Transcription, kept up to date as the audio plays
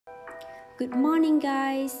Good morning,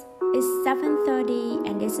 guys. It's 7:30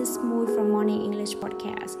 and this is Smooth from Morning English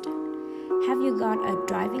Podcast. Have you got a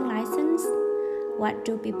driving license? What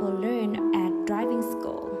do people learn at driving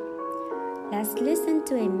school? Let's listen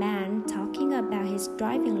to a man talking about his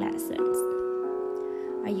driving lessons.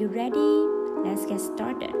 Are you ready? Let's get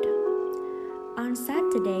started. On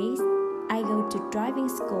Saturdays, I go to driving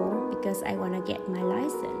school because I want to get my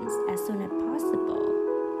license as soon as possible.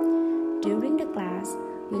 During the class,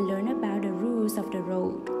 we learn about the rules of the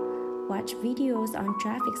road, watch videos on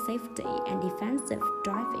traffic safety and defensive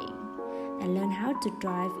driving, and learn how to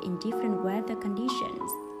drive in different weather conditions.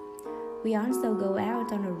 We also go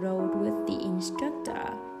out on the road with the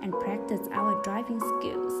instructor and practice our driving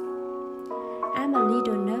skills. I'm a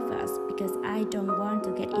little nervous because I don't want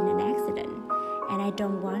to get in an accident and I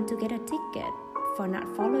don't want to get a ticket for not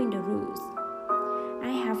following the rules.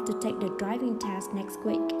 I have to take the driving test next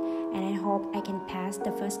week and I hope I can pass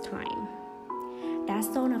the first time.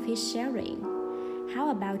 That's all of his sharing.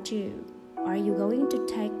 How about you? Are you going to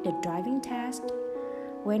take the driving test?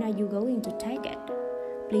 When are you going to take it?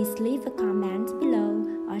 Please leave a comment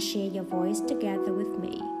below or share your voice together with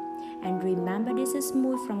me. And remember, this is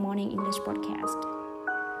Smooth from Morning English Podcast.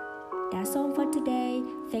 That's all for today.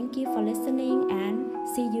 Thank you for listening and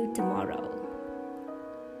see you tomorrow.